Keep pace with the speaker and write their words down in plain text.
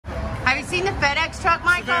seen the FedEx truck,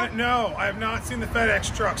 Michael? Savannah, no, I have not seen the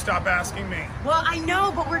FedEx truck. Stop asking me. Well, I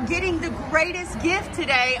know, but we're getting the greatest gift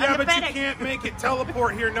today. Yeah, on the but FedEx. you can't make it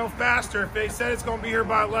teleport here no faster. If they said it's going to be here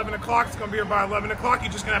by 11 o'clock, it's going to be here by 11 o'clock.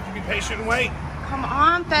 You're just going to have to be patient and wait. Come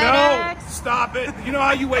on, FedEx. No, stop it. You know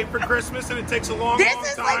how you wait for Christmas and it takes a long, This long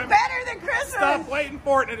is time? like better than Christmas. Stop waiting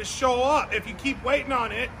for it and it'll show up. If you keep waiting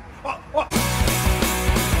on it.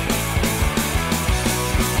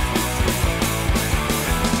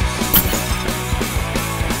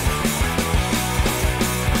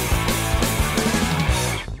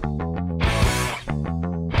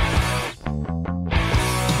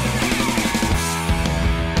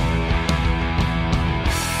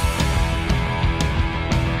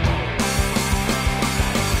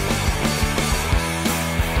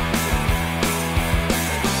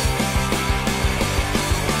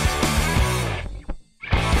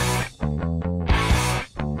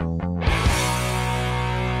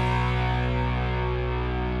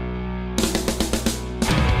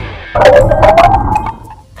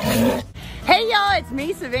 Hey y'all, it's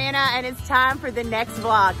me, Savannah, and it's time for the next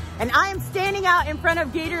vlog. And I am standing out in front of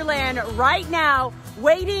Gatorland right now,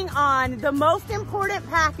 waiting on the most important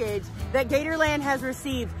package that Gatorland has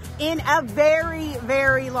received in a very,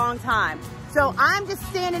 very long time. So I'm just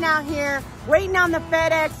standing out here, waiting on the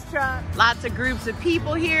FedEx truck. Lots of groups of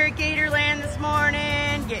people here at Gatorland this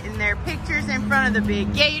morning, getting their pictures in front of the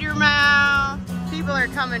big gator mouth. People are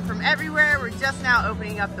coming from everywhere. We're just now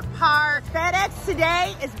opening up the park. FedEx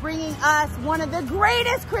today is bringing us one of the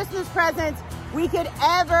greatest Christmas presents we could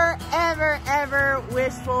ever, ever, ever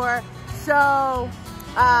wish for. So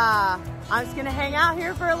I'm just gonna hang out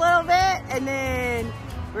here for a little bit and then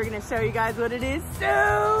we're gonna show you guys what it is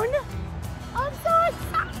soon. I'm so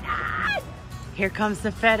excited. Here comes the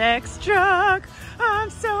FedEx truck. I'm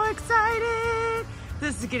so excited.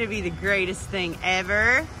 This is gonna be the greatest thing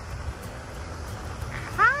ever.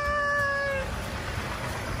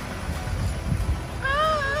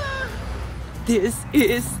 This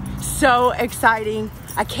is so exciting.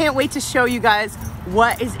 I can't wait to show you guys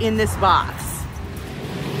what is in this box.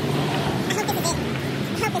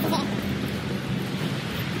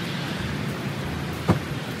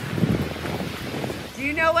 Do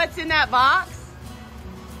you know what's in that box?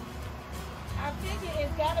 I think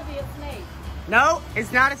it's gotta be a snake. No,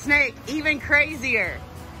 it's not a snake. Even crazier.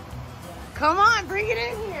 Come on, bring it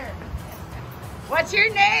in here. What's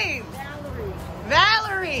your name? Valerie.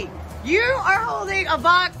 Valerie. You are holding a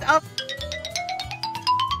box of...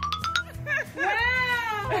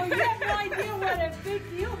 Wow! You have no idea what a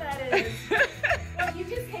big deal that is. Well, you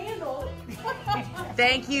just handled.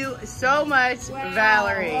 Thank you so much, Wow,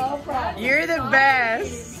 Valerie. no problem. You're the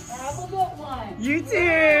best. Have a good one. You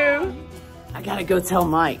too. I gotta go tell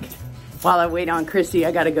Mike. While I wait on Chrissy,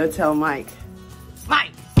 I gotta go tell Mike.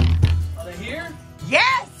 Mike! Are they here?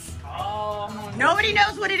 Yes! Oh, Nobody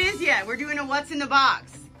knows what it is yet. We're doing a what's in the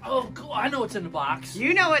box. oh, cool. I know what's in the box.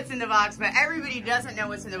 You know what's in the box, but everybody doesn't know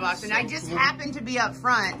what's in the box. And I just happened to be up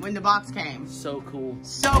front when the box came. So cool.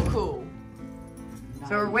 So cool. Nice.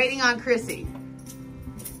 So we're waiting on Chrissy.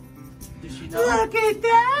 Did she know? Look at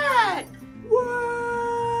that! What?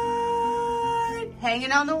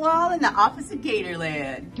 Hanging on the wall in the office of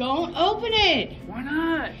Gatorland. Don't open it. Why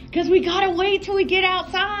not? Because we gotta wait till we get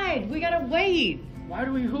outside. We gotta wait. Who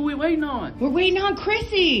are we waiting on? We're waiting on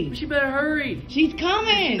Chrissy. She better hurry. She's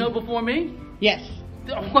coming. You know before me? Yes.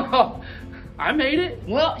 Well, I made it.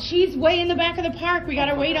 Well, she's way in the back of the park. We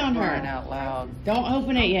gotta wait on Crying her. out loud. Don't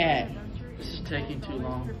open it yet. This is taking too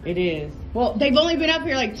long. It is. Well, they've only been up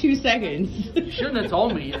here like 2 seconds. You shouldn't have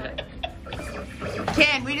told me yet.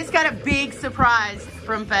 Ken, we just got a big surprise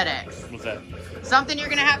from FedEx. What's that? Something you're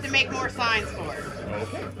gonna have to make more signs for.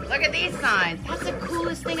 Okay. Look at these signs. That's the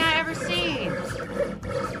coolest thing I ever seen.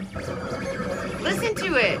 Listen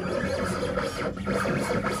to it.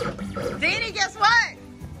 Danny, guess what?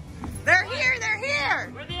 They're here, they're here.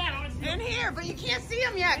 Where they at? I want to see In here, but you can't see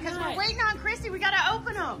them yet because we're waiting on Chrissy. We gotta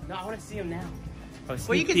open them. No, I want to see them now. Oh,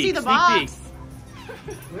 Well, you can see the box.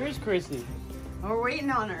 Where is Chrissy? We're waiting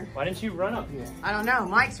on her. Why didn't you run up here? I don't know.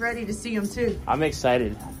 Mike's ready to see them too. I'm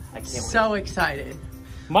excited. I can't wait. So excited.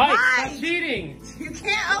 Mike, Mike! stop cheating. You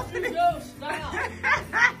can't open it. No, stop.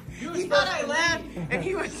 He thought I left, and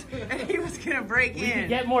he was gonna break We can in.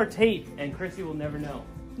 get more tape, and Chrissy will never know.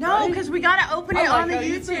 No, because we gotta open it on the how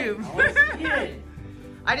you think. YouTube. I want to see it.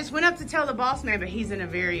 I just went up to tell the boss man, but he's in a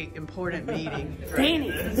very important meeting.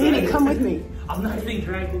 Danny, come with me. I'm not being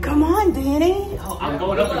dragged. Come on, Danny. Oh, I'm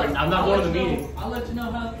going up there. I'm not going to the meeting. I'll let you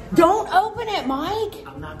know how. Don't open it, Mike.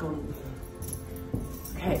 I'm not going.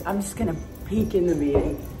 Okay, I'm just gonna peek in the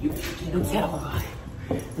meeting You and tell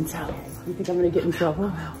him. You think I'm gonna get in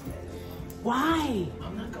trouble? Why?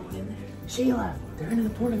 I'm not going in there. Sheila. They're in an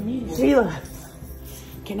important meeting. Sheila.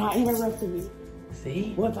 Cannot interrupt the meeting.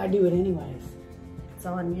 See? What if I do it anyways? It's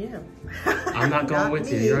on you. I'm not going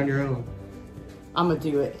with you. me. You're on your own. I'm gonna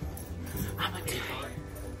do it. I'm gonna do it.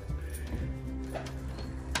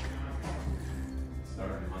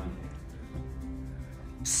 Start money.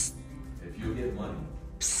 Psst. If you get money.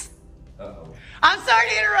 Psst. Uh-oh. I'm sorry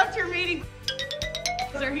to interrupt your meeting.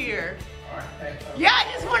 They're here. Yeah, I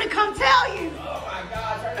just want to come tell you. Oh my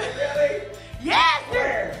gosh, are they really? Yes,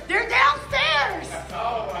 they're downstairs.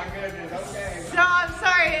 Oh my goodness, okay. So I'm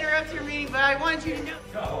sorry to interrupt your meeting, but I wanted you to know.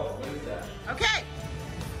 Oh, what is that? Okay.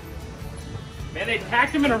 Man, they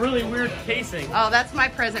packed them in a really weird casing. Oh, that's my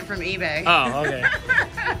present from eBay. Oh, okay.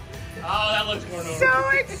 Oh, that looks more normal. So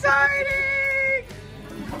exciting!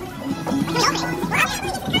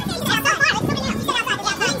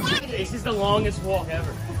 This is the longest walk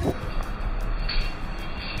ever.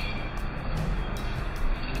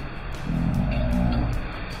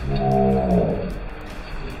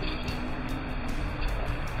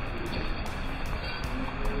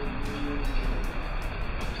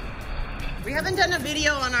 We haven't done a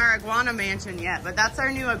video on our iguana mansion yet, but that's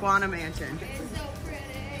our new iguana mansion. It's so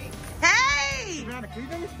pretty. Hey! Savannah, can you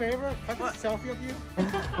do me a favor? Can I What? take a selfie of you?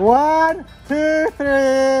 1, 2,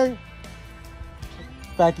 3.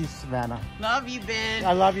 Thank you, Savannah. Love you, Ben.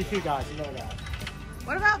 I love you too, guys. You know that.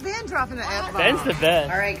 What about Ben dropping the F-bomb? Ben's the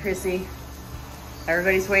best. All right, Chrissy.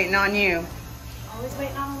 Everybody's waiting on you. Always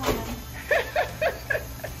waiting on a woman.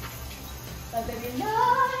 But baby,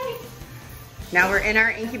 night. Now we're in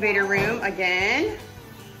our incubator room again.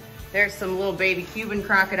 There's some little baby Cuban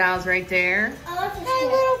crocodiles right there. I love this. Hey,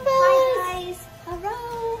 little fellas. Hi, guys.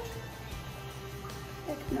 Hello.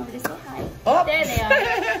 They're coming over to say hi. Oh. There they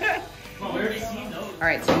are. Well, we already seen those. All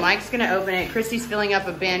right, so Mike's gonna open it. Christy's filling up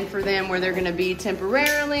a bin for them where they're gonna be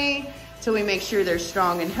temporarily till we make sure they're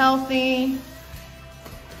strong and healthy.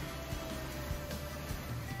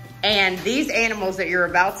 And these animals that you're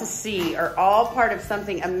about to see are all part of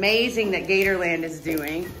something amazing that Gatorland is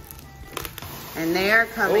doing. And they are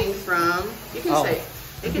coming from, you can say,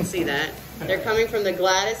 you can see that. They're coming from the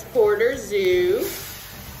Gladys Porter Zoo.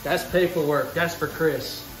 That's paperwork. That's for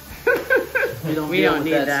Chris. We don't, We don't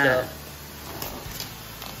need that. Stuff.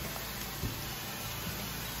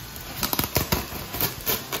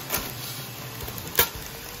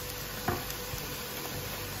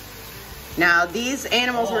 Now, these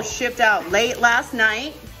animals were shipped out late last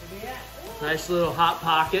night. Nice little hot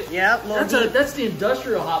pocket. Yep, That's the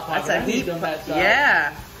industrial hot pocket. that's a I need heat. them that size.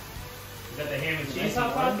 Yeah, Is that the ham and cheese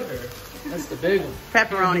hot pocket or? That's the big one.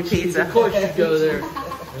 pepperoni pizza. Of course you go there.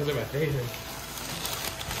 Those are my favorite.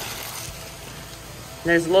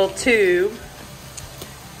 There's a little tube.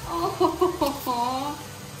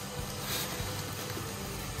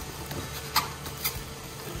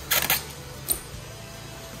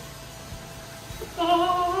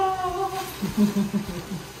 Oh.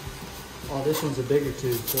 Oh, this one's a bigger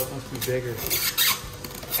tube, so it must be bigger.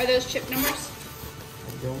 Are those chip numbers?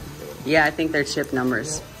 I don't know. Yeah, I think they're chip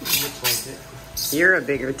numbers. Looks like it. You're a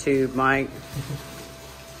bigger tube, Mike.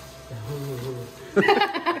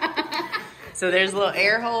 So there's little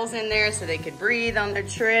air holes in there so they could breathe on their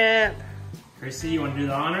trip. Chrissy, you want to do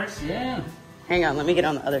the honors? Yeah. Hang on, let me get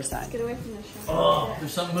on the other side. Get away from the shrimp. Oh,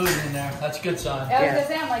 there's something moving in there. That's a good sign. I was Yeah. gonna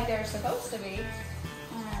say, I'm like, they're supposed to be.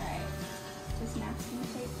 Alright. Just masking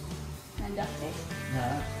tape and duct tape. Nah.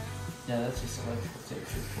 Yeah, that's just electrical tape.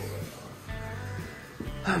 Should pull that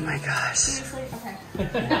off. Oh my gosh. Seriously? Okay.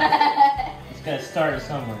 Just gotta start it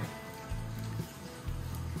somewhere.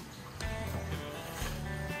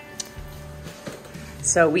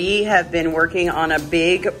 So we have been working on a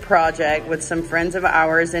big project with some friends of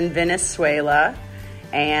ours in Venezuela,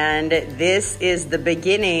 and this is the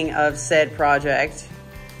beginning of said project.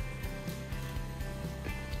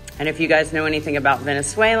 And if you guys know anything about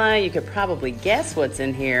Venezuela, you could probably guess what's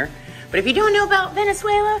in here. But if you don't know about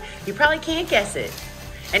Venezuela, you probably can't guess it.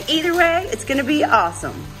 And either way, it's gonna be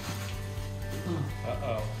awesome.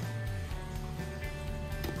 Uh-oh.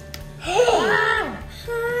 Hi!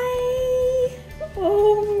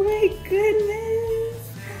 Oh my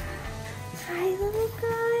goodness! Hi, little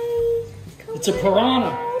guy. It's a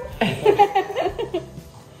piranha.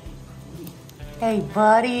 Hey,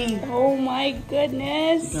 buddy. Oh my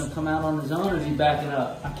goodness. He's gonna come out on his own, or is he backing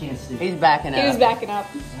up? I can't see. He's backing He was up. backing up.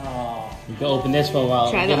 Oh. You can open this one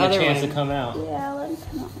while Try give the him a other chance one. to come out. Yeah, let him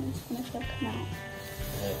come out. I'm just gonna show come out.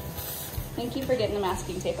 Thank you for getting the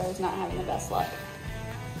masking tape. I was not having the best luck.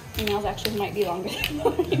 My nails actually might be longer than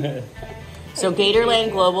mine. So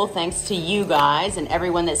Gatorland Global, thanks to you guys and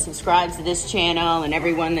everyone that subscribes to this channel and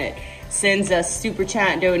everyone that sends us super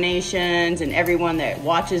chat donations and everyone that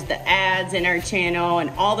watches the ads in our channel, and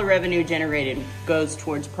all the revenue generated goes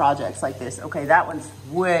towards projects like this. Okay, that one's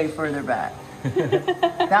way further back.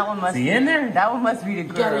 That one must be in there. That one must be the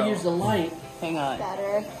girl. You gotta use the light. Hang on.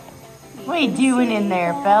 Better. What are you doing in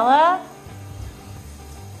there, fella?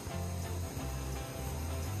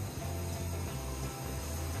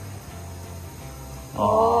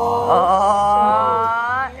 Oh,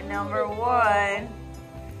 number one.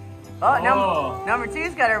 Oh, number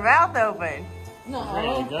two's got her mouth open. No.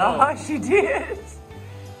 Oh, she did.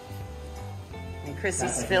 And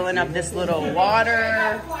Chrissy's filling up this little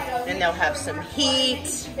water. Then they'll have some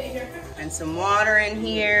heat and some water in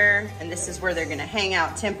here. And this is where they're gonna hang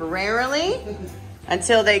out temporarily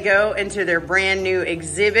until they go into their brand new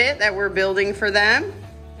exhibit that we're building for them.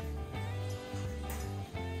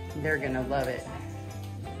 They're gonna love it.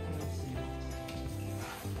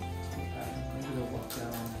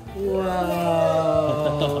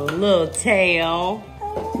 Whoa, little tail.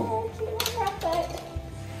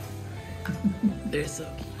 They're so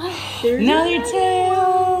cute. Another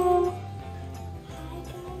tail.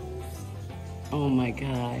 Oh my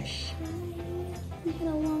gosh. We had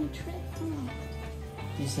a long trip.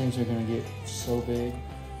 These things are gonna get so big.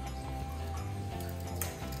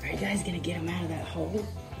 Are you guys gonna get him out of that hole?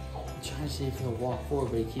 I'm trying to see if he'll walk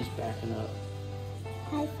forward, but he keeps backing up.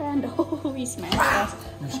 Hi, friend. Oh, he smashed us.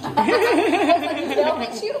 Okay,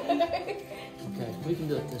 we can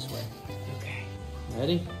do it this way. Okay.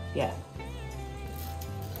 Ready? Yeah.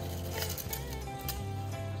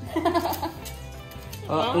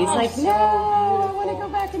 Oh, he's like, no, I want to go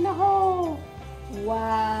back in the hole.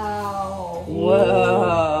 Wow.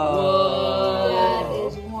 Whoa. That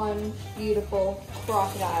is one beautiful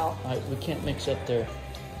crocodile. All right, we can't mix up their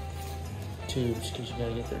tubes because you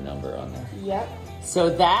gotta get their number on there. Yep.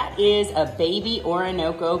 So that is a baby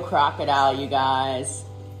Orinoco crocodile, you guys.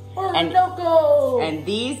 Orinoco! And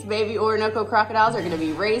these baby Orinoco crocodiles are going to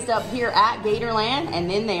be raised up here at Gatorland, and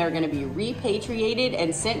then they are going to be repatriated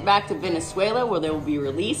and sent back to Venezuela, where they will be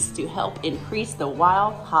released to help increase the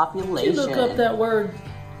wild population. Did you look up that word?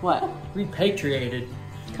 What? Repatriated.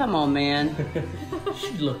 Come on, man. You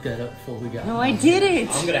should look that up before we got No, I didn't.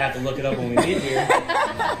 I'm gonna have to look it up when we get here.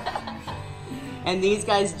 And these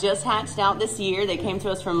guys just hatched out this year. They came to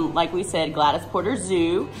us from, like we said, Gladys Porter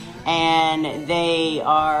Zoo. And they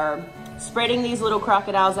are spreading these little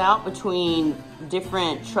crocodiles out between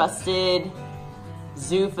different trusted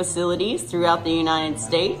zoo facilities throughout the United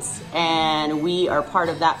States. And we are part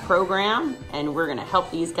of that program. And we're gonna help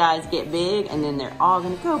these guys get big. And then they're all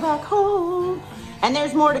gonna go back home. And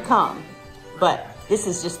there's more to come. But this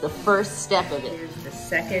is just the first step of it. Here's the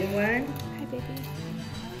second one. Hi, baby.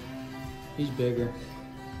 He's bigger.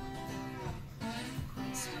 Hi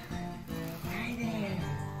there.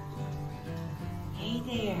 Hey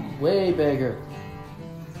there. Way bigger.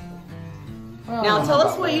 Well, Now I don't tell know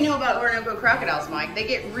us about what that. you know about Orinoco crocodiles, Mike. They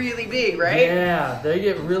get really big, right? Yeah, they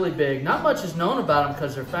get really big. Not much is known about them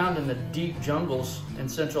because they're found in the deep jungles in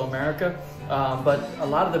Central America. But a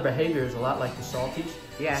lot of their behavior is a lot like the salties.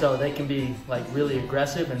 Yeah. So they can be like really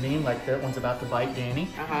aggressive and mean, like that one's about to bite Danny.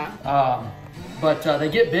 Uh-huh. But they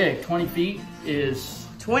get big. 20 feet is...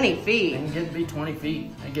 20 They feet. can get to be 20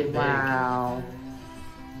 feet. They get big. Wow.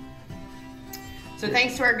 So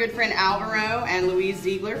thanks to our good friend Alvaro and Louise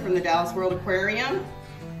Ziegler from the Dallas World Aquarium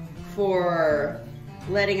for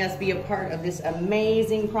letting us be a part of this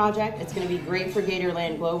amazing project. It's going to be great for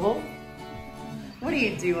Gatorland Global. What are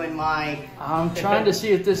you doing, Mike? I'm trying to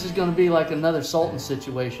see if this is going to be like another Sultan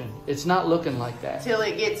situation. It's not looking like that. Till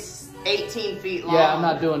it gets 18 feet long. Yeah, I'm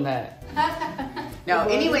not doing that. No,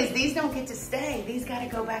 anyways, these don't get to stay. These got to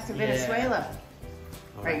go back to Venezuela.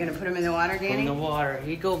 Are you going to put them in the water, Danny? In the water.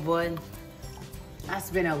 Here you go, bud.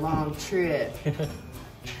 That's been a long trip. He's like,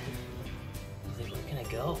 where can I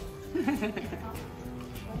go?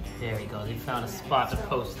 There we go. They found a spot to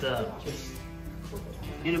post up.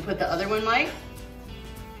 You gonna put the other one, Mike?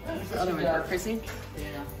 Where's the other one? Or Chrissy?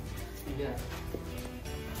 Yeah. Yeah.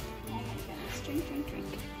 Oh my goodness. Drink, drink, drink.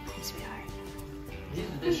 Hey, sweetheart. These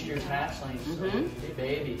are this year's hatchlings. So they're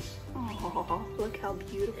babies. Oh, look how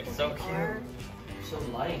beautiful It's so they cute. are. So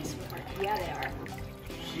light. Yeah, they are.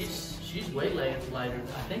 She's way lighter.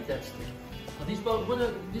 I think that's the. Are these both?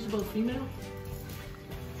 These are both female?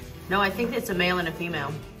 No, I think it's a male and a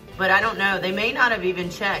female. But I don't know. They may not have even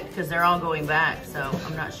checked because they're all going back, so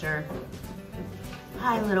I'm not sure.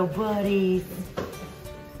 Hi, little buddies.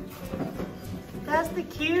 That's the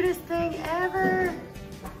cutest thing ever.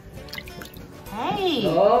 Hey,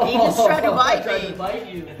 he just tried to bite tried me. to bite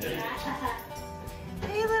you.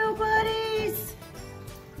 Hey, little buddies.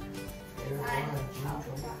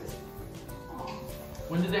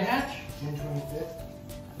 When did they hatch? June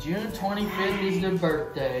 25th. June 25th is their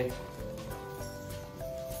birthday.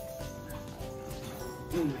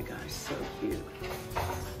 Oh my gosh, so cute.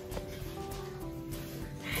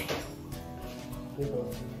 They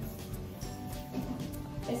both.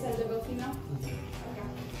 It says they're both female?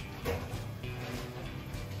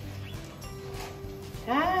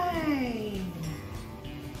 Hi.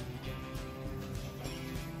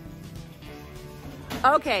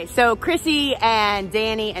 Okay, so Chrissy and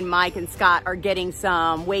Danny and Mike and Scott are getting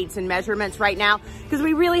some weights and measurements right now because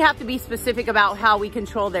we really have to be specific about how we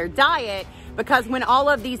control their diet, because when all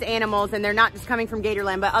of these animals, and they're not just coming from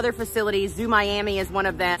Gatorland, but other facilities, Zoo Miami is one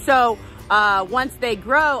of them. So once they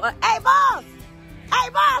grow, hey boss! Hey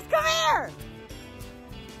boss, come here!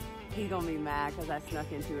 He's gonna be mad because I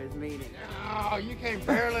snuck into his meeting. Oh, you came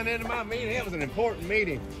barreling into my meeting. It was an important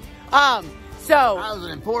meeting. So That was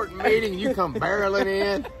an important meeting. You come barreling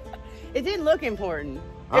in. it didn't look important.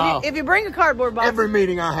 Oh. If you bring a cardboard box. Every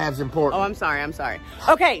meeting I have is important. Oh, I'm sorry.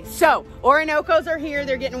 Okay, so Orinoco's are here.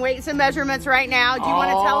 They're getting weights and measurements right now. Do you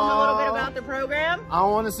want to tell them a little bit about the program? I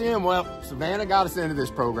want to see him. Well, Savannah got us into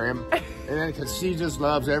this program, and because she just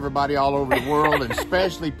loves everybody all over the world, and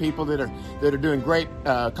especially people that are doing great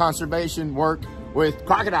conservation work with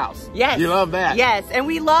crocodiles. Yes. You love that. Yes, and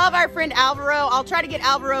we love our friend Alvaro. I'll try to get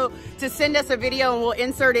Alvaro to send us a video, and we'll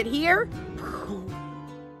insert it here.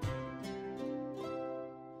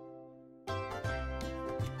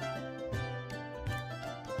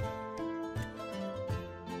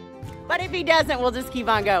 But if he doesn't, we'll just keep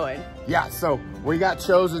on going. Yeah, so we got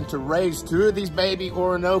chosen to raise 2 of these baby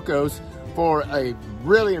Orinoco's for a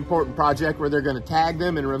really important project where they're going to tag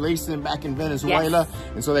them and release them back in Venezuela. Yes.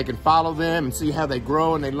 And so they can follow them and see how they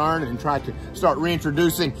grow and they learn and try to start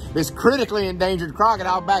reintroducing this critically endangered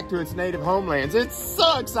crocodile back to its native homelands. It's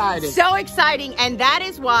so exciting. So exciting, and that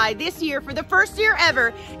is why this year, for the first year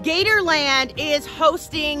ever, Gatorland is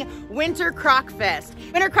hosting Winter Crocfest.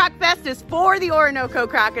 Winter Crocfest is for the Orinoco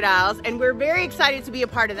crocodiles, and we're very excited to be a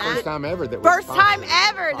part of that. First time ever that First time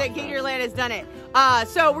ever that Gatorland has done it.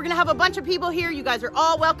 So we're gonna have a bunch of people here. You guys are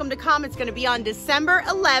all welcome to come. It's gonna be on December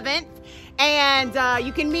 11th. And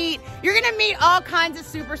you're gonna meet all kinds of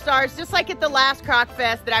superstars, just like at the last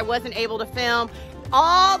Crocfest that I wasn't able to film.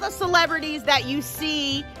 All the celebrities that you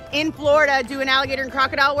see in Florida doing alligator and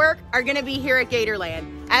crocodile work are gonna be here at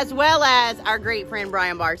Gatorland, as well as our great friend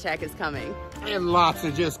Brian Bartek is coming. And lots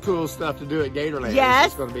of just cool stuff to do at Gatorland. Yes.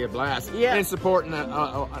 It's going to be a blast. Yeah. And supporting an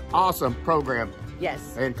awesome program. Yes.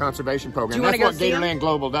 And conservation program. Do you That's what see Gatorland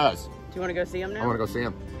Global does. Do you wanna go see him now? I want to go see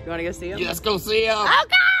them. You wanna go see him? Let's go see them.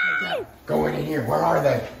 Okay! Go in here. Where are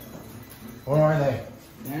they? Where are they?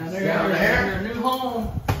 Down there, Down there? your new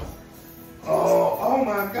home. Oh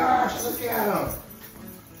my gosh, look at them.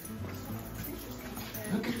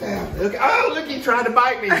 Look at that. Look, he tried to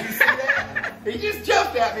bite me. You see that? He just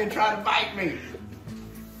jumped at me and tried to bite me.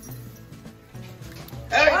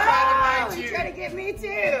 Oh, he tried to bite you. He tried to get me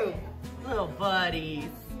too. Little buddies.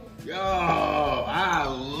 Oh, I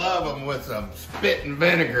love them with some spit and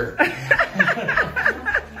vinegar.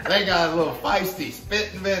 They got a little feisty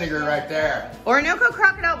spit and vinegar right there. Orinoco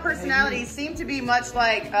crocodile personalities seem to be much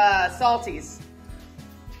like salties.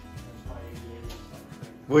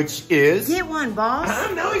 Which is? Get one, boss.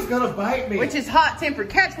 I know he's gonna bite me. Which is hot tempered.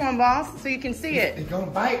 Catch one, boss, so you can see it. He's gonna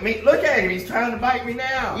bite me. Look at him. He's trying to bite me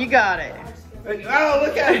now. You got it. Oh,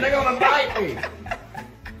 look at him. They're gonna bite me.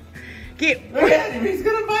 Look at him. He's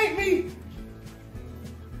gonna bite me.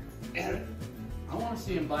 I want to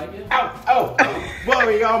see him bite you. Oh. Whoa,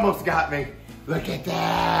 he almost got me. Look at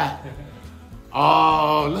that.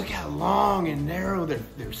 Oh, look how long and narrow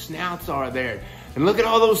their snouts are there. And look at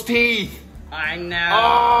all those teeth. I know.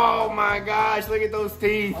 Oh my gosh, look at those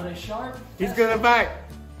teeth. Are they sharp? He's gonna bite.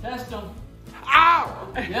 Test them. Ow!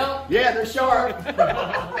 Yep. Yeah, they're sharp.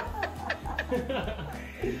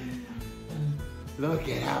 Look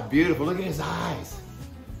at how beautiful. Look at his eyes.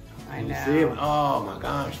 I You know. see him? Oh my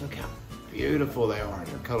gosh, look how beautiful they are.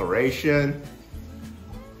 Their coloration.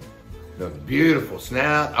 The beautiful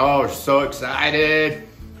snout. Oh, we're so excited.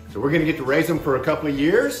 So we're gonna get to raise them for a couple of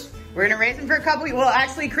years? We're gonna raise them for a couple. Well,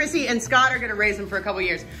 actually, Chrissy and Scott are gonna raise them for a couple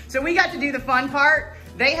years. So we got to do the fun part.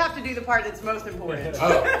 They have to do the part that's most important.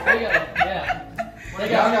 Oh, They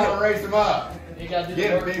y'all gotta raise them up. They got to do Get the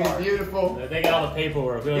them work big and part. beautiful. They got all the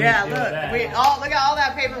paperwork. We don't Yeah, need to deal with that. look at all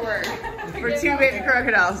that paperwork for 2 baby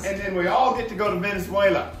crocodiles. And then we all get to go to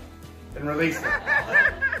Venezuela and release them.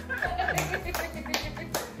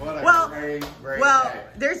 What a great day.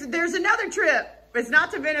 There's another trip It's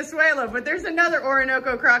not to Venezuela, but there's another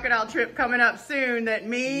Orinoco crocodile trip coming up soon that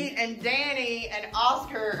me and Danny and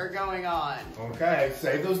Oscar are going on. Okay,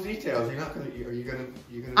 save those details. You're not gonna. Are you gonna?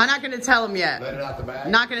 I'm not gonna tell them yet. Let it out the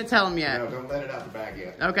bag. Not gonna tell them yet. No, don't let it out the bag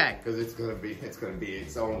yet. Okay. Because it's gonna be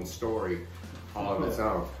its own story all on its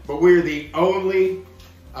own. But we're the only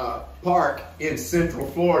park in Central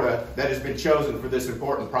Florida that has been chosen for this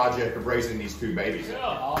important project of raising these 2 babies. Yeah,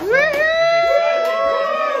 awesome.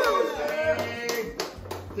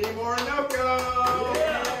 Team Orinoco!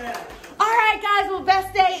 Yeah. All right, guys. Well,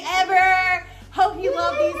 best day ever. Hope you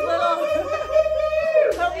love these little.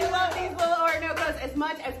 Hope you love these little Orinocos as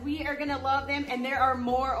much as we are gonna love them. And there are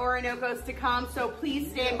more Orinocos to come. So please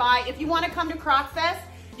stand by. If you want to come to Crocfest,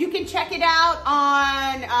 you can check it out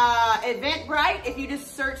on Eventbrite. If you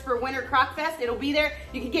just search for Winter Crocfest, it'll be there.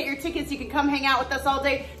 You can get your tickets. You can come hang out with us all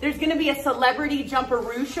day. There's gonna be a celebrity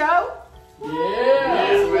jumperoo show.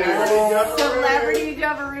 Yeah. Celebrity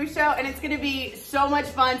jumperoo show, and it's gonna be so much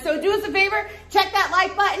fun. So do us a favor, check that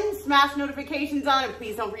like button, smash notifications on, and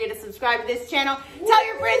please don't forget to subscribe to this channel. Tell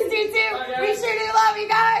your friends to too. Be sure to love you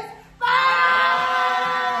guys.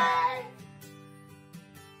 Bye.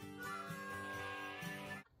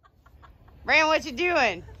 Brandon, what you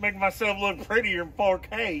doing? Make myself look prettier in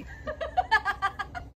 4K.